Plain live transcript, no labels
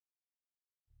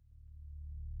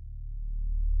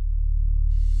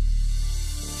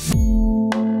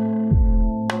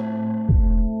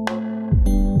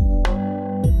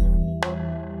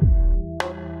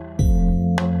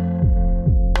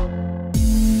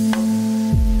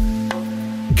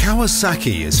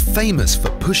Kawasaki is famous for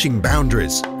pushing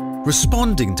boundaries,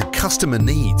 responding to customer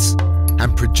needs,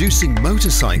 and producing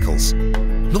motorcycles,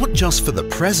 not just for the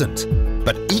present,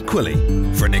 but equally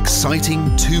for an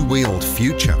exciting two-wheeled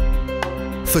future.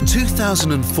 For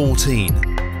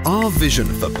 2014, our vision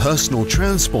for personal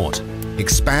transport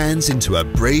expands into a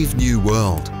brave new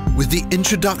world with the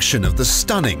introduction of the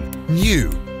stunning new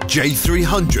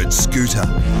J300 scooter.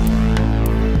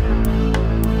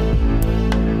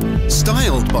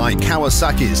 Styled by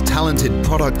Kawasaki's talented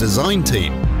product design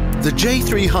team, the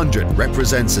J300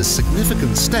 represents a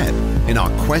significant step in our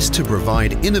quest to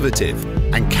provide innovative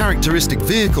and characteristic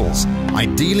vehicles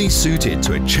ideally suited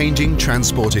to a changing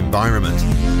transport environment.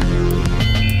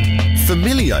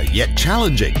 Familiar yet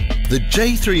challenging, the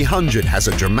J300 has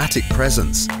a dramatic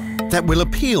presence that will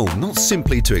appeal not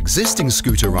simply to existing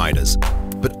scooter riders,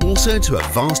 but also to a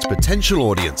vast potential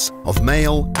audience of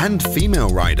male and female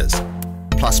riders,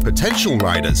 plus potential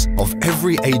riders of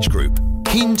every age group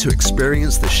keen to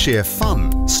experience the sheer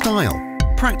fun, style,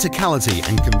 practicality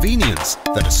and convenience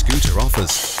that a scooter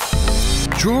offers.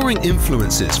 Drawing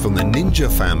influences from the Ninja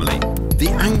family, the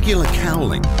angular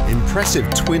cowling,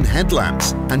 impressive twin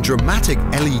headlamps and dramatic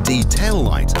LED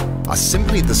taillight are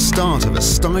simply the start of a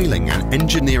styling and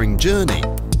engineering journey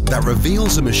that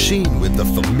reveals a machine with the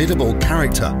formidable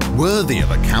character worthy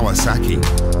of a Kawasaki.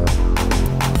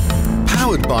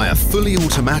 Powered by a fully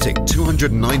automatic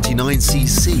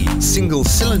 299cc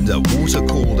single-cylinder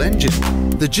water-cooled engine,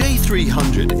 the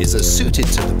J300 is as suited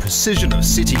to the precision of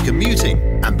city commuting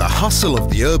and the hustle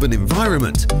of the urban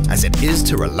environment as it is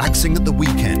to relaxing at the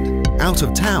weekend, out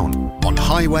of town, on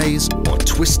highways or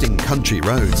twisting country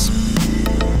roads.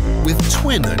 With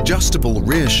twin adjustable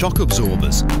rear shock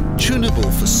absorbers,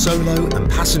 tunable for solo and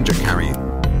passenger carrying,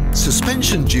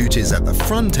 suspension duties at the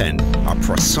front end are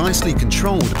precisely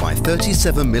controlled by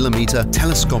 37mm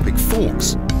telescopic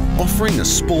forks, offering a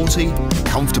sporty and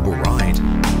comfortable ride.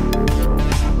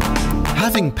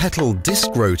 Having pedal disc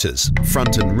rotors,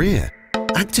 front and rear,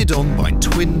 acted on by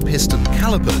twin piston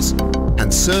calipers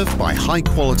and served by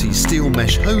high-quality steel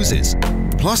mesh hoses,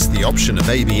 plus the option of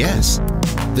ABS,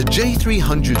 the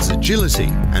J300's agility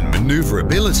and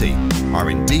maneuverability are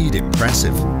indeed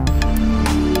impressive.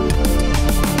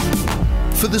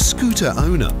 For the scooter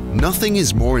owner, nothing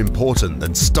is more important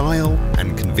than style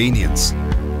and convenience.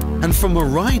 And from a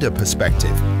rider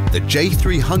perspective, the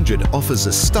J300 offers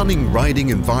a stunning riding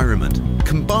environment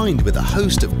combined with a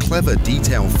host of clever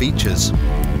detail features.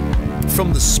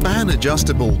 From the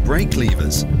span-adjustable brake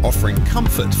levers, offering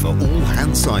comfort for all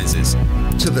hand sizes,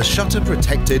 to the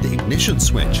shutter-protected ignition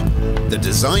switch, the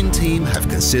design team have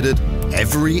considered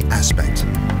every aspect.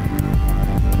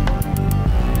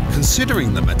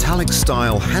 Considering the metallic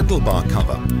style handlebar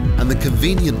cover and the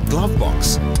convenient glove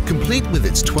box, complete with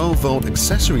its 12-volt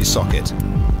accessory socket,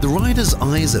 the rider's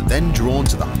eyes are then drawn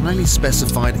to the highly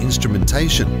specified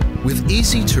instrumentation with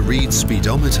easy-to-read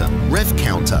speedometer, rev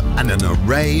counter and an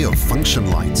array of function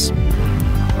lights.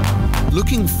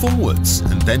 Looking forwards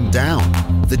and then down,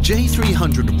 the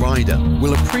J300 rider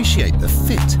will appreciate the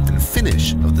fit and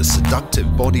finish of the seductive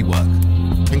bodywork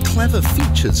and clever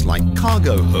features like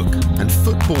cargo hook and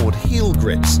footboard heel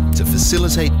grips to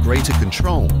facilitate greater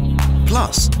control,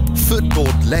 plus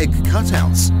footboard leg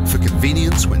cutouts for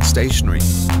convenience when stationary.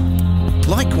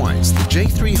 Likewise, the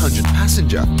J300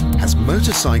 Passenger has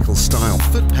motorcycle-style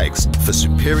foot pegs for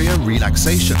superior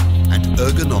relaxation and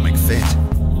ergonomic fit.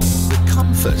 The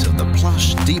comfort of the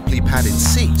plush, deeply padded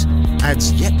seat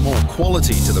adds yet more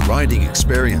quality to the riding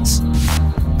experience.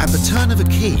 At the turn of a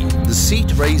key, the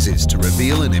seat raises to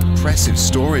reveal an impressive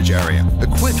storage area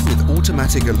equipped with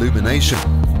automatic illumination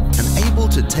and able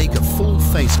to take a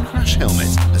full-face crash helmet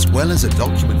as well as a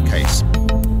document case.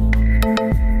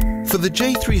 For the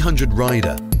J300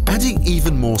 rider, adding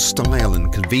even more style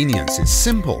and convenience is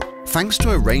simple thanks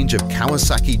to a range of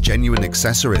Kawasaki genuine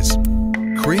accessories.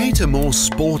 Create a more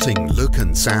sporting look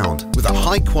and sound with a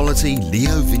high-quality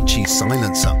Leo Vinci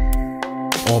silencer.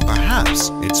 Or perhaps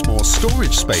it's more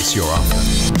storage space you're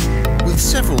after. With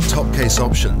several top case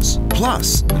options,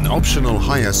 plus an optional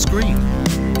higher screen,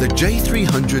 the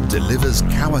J300 delivers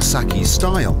Kawasaki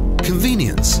style,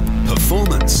 convenience,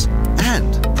 performance,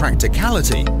 and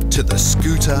practicality to the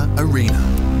scooter arena.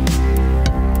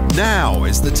 Now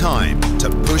is the time to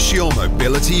push your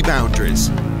mobility boundaries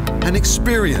and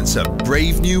experience a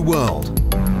brave new world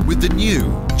with the new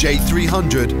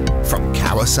J300 from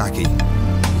Kawasaki.